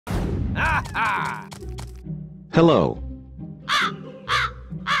Hello.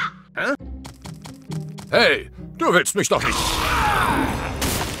 Hä? Hey, du willst mich doch nicht.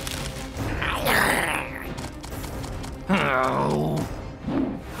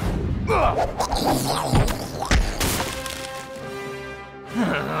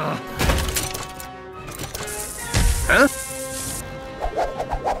 Hä?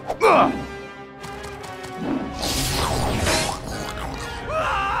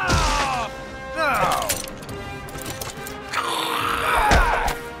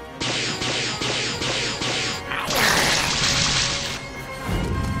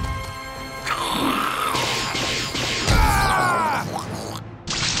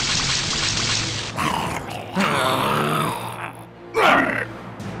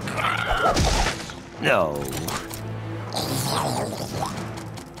 No.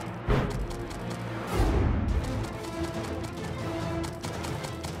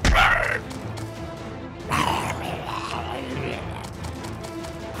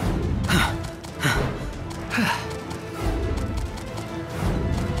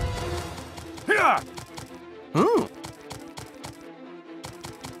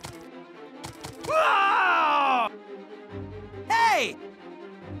 Hey!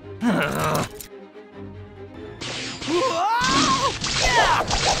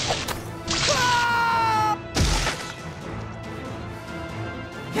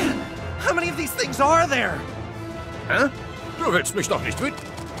 How many of these things are there? Hä? Du willst mich doch nicht mit?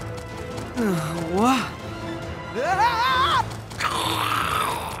 What?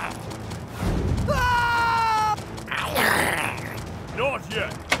 Not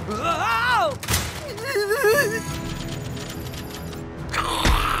yet.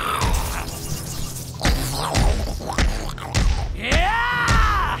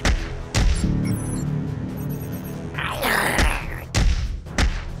 Yeah!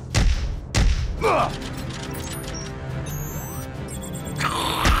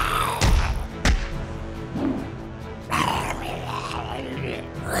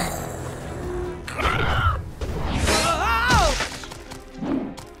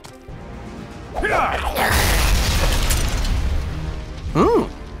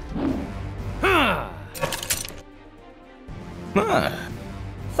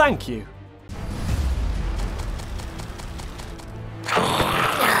 Thank you.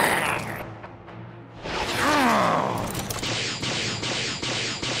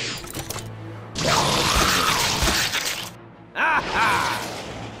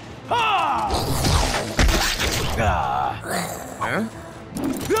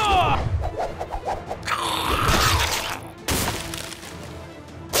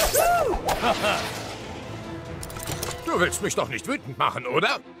 Du willst mich doch nicht wütend machen,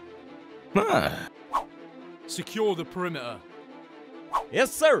 oder? Secure the perimeter.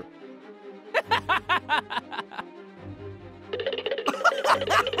 Yes, sir.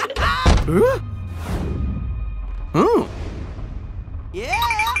 Yeah!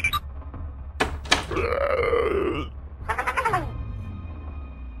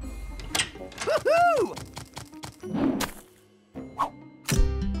 Woohoo!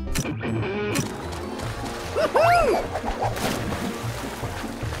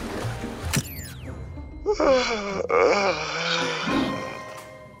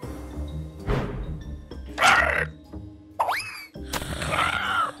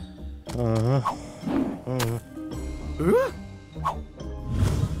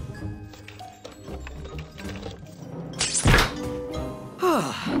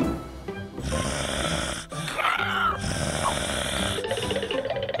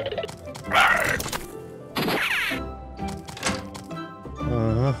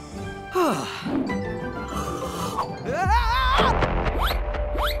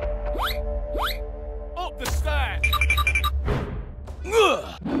 Up the stairs.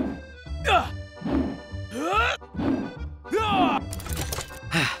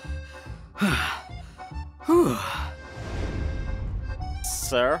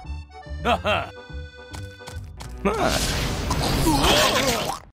 Sir.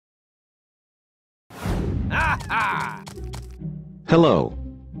 Hello.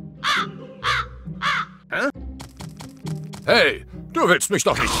 Hä? Hey, du willst mich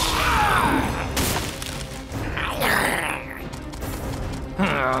doch nicht.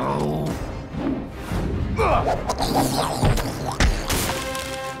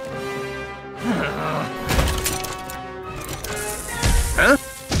 Hä?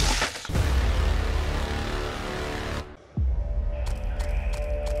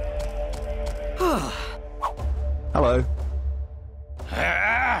 Hello.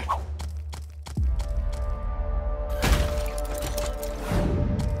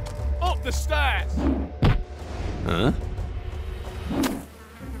 Up the stairs. Huh?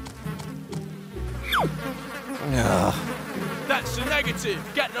 That's a negative.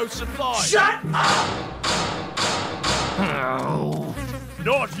 Get no supplies. Shut up!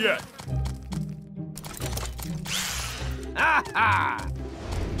 Not yet. Ha!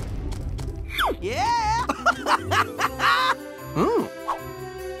 Yeah! Woohoo!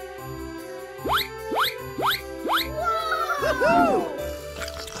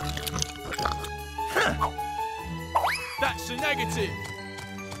 That's a negative.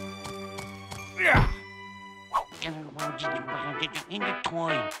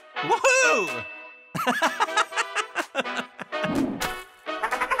 Woohoo!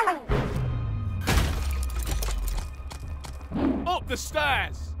 Up the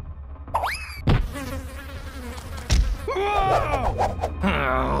stairs.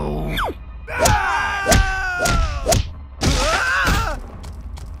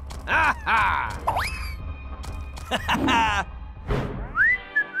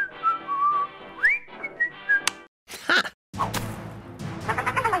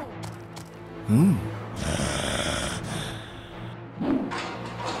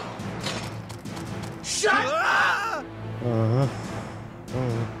 Shut up!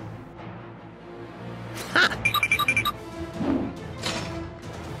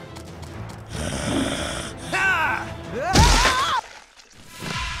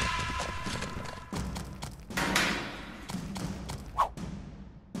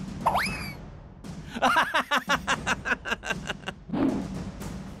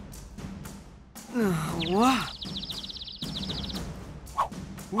 Wow.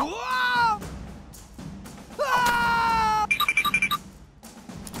 Whoa! Ah!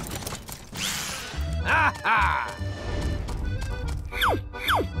 Ah-ha!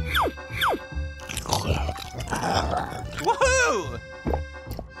 Woohoo!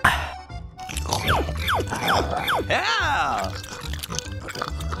 Yeah!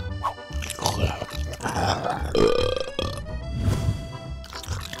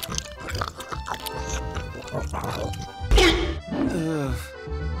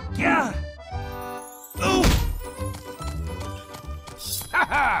 Yeah! Ooh!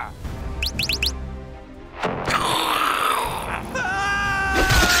 Ha-ha!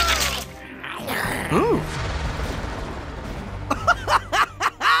 Ooh!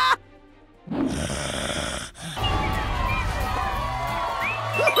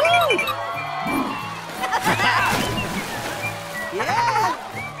 Yeah!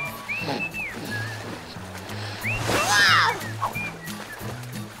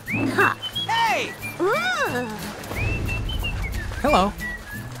 Hey! Hello.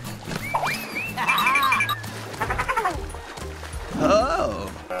 Oh.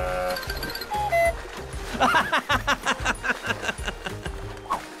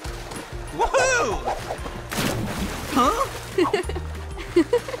 Woohoo! Huh?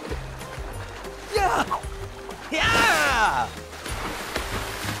 Yeah! Yeah!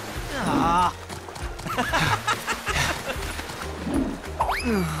 Ah.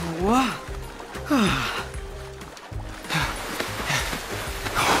 Wow.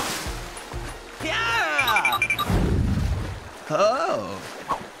 Yeah! Oh.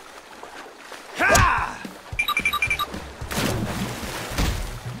 Ha!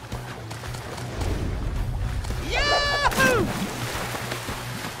 Yahoo!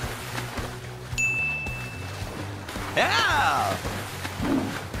 Yeah!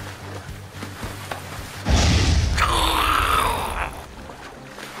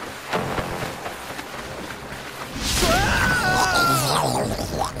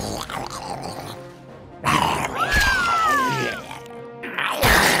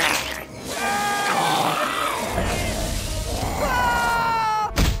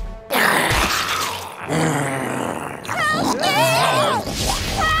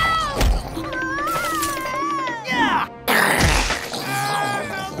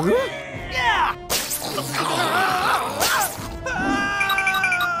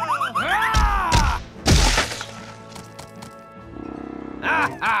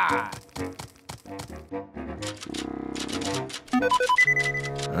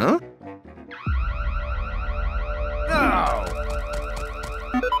 Huh?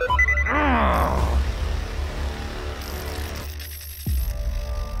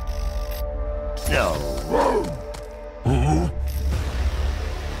 No! No.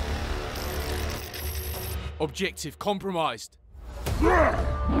 Objective compromised. Yeah!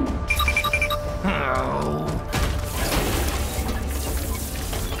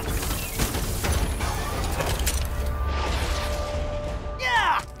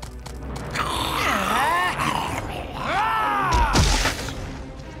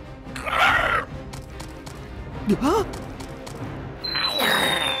 Huh?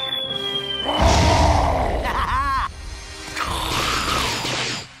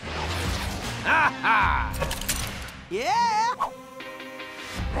 Yeah!